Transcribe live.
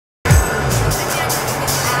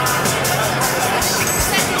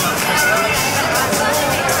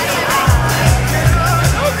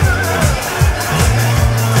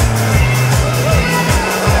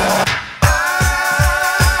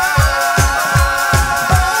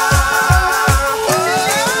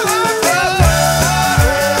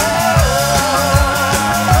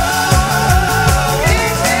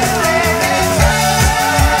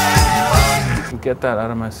Get That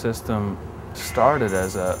Out of My System started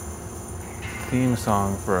as a theme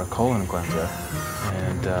song for a colon cleanser,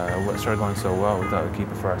 and it started going so well we thought we'd keep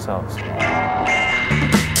it for ourselves.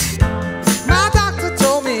 My doctor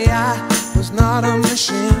told me I was not a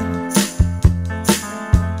machine.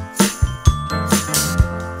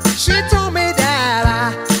 She told me that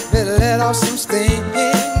I better let off some steam.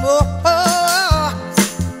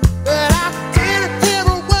 But I didn't hear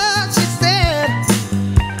a word she said.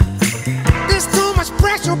 There's too much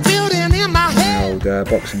pressure building in my head. Old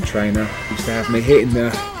boxing trainer used to have me hitting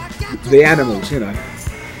the animals, you know,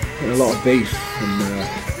 hitting a lot of beef and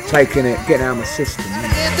taking it, getting out of my system. You know.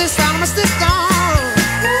 Gotta get this out of my system.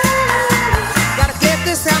 Gotta get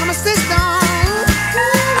this out of my system.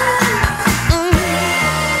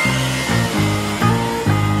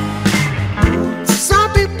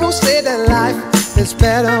 Some people say that life is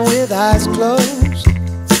better with eyes closed,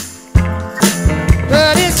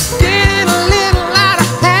 but it's getting a little out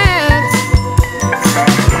of hand.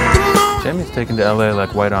 Jamie's taken to LA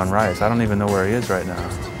like white on rice. I don't even know where he is right now.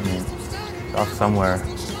 I mean, off somewhere,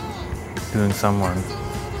 doing someone,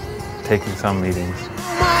 taking some meetings.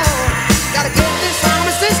 Gotta get this out of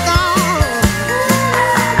my system.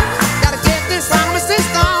 Gotta get this out of my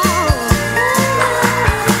system.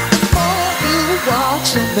 Before you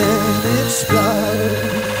watch a man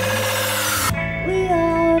explode. We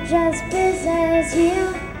all just possess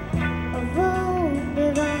you, a phone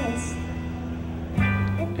device.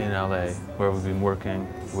 In LA, where we've been working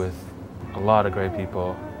with a lot of great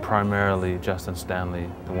people, primarily Justin Stanley,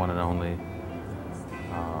 the one and only,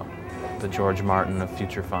 the George Martin of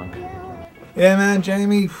Future Funk. Yeah, man,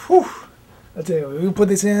 Jamie, whew. I tell you, we put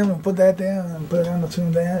this in, we put that down, and put it on the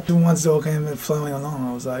tune down. Once it all came flowing along,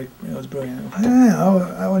 I was like, it was brilliant.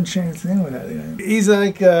 Yeah, I wouldn't change a thing with that. He's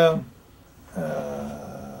like,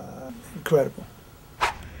 incredible.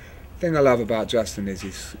 The thing I love about Justin is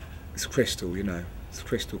it's crystal, you know, it's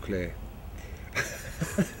crystal clear.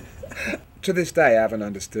 To this day, I haven't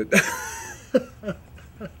understood.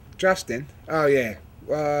 Justin? Oh, yeah.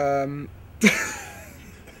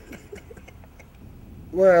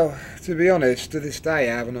 Well, to be honest, to this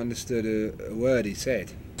day, I haven't understood a word he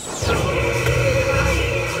said.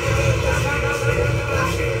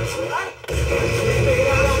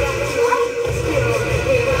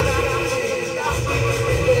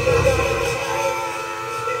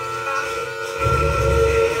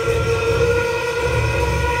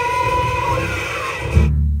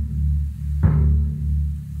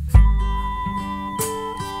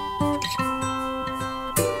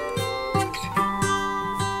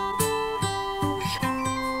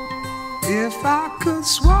 If I could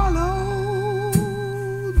swallow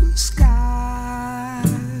the sky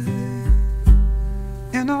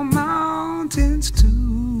and the mountains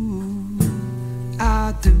too,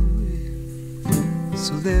 I'd do it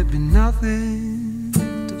so there'd be nothing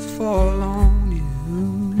to fall on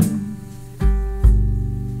you.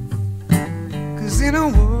 'Cause in a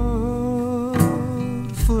world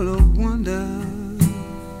full of wonder,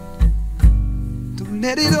 don't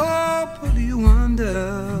let it all pull you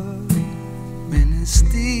under.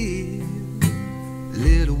 Steve.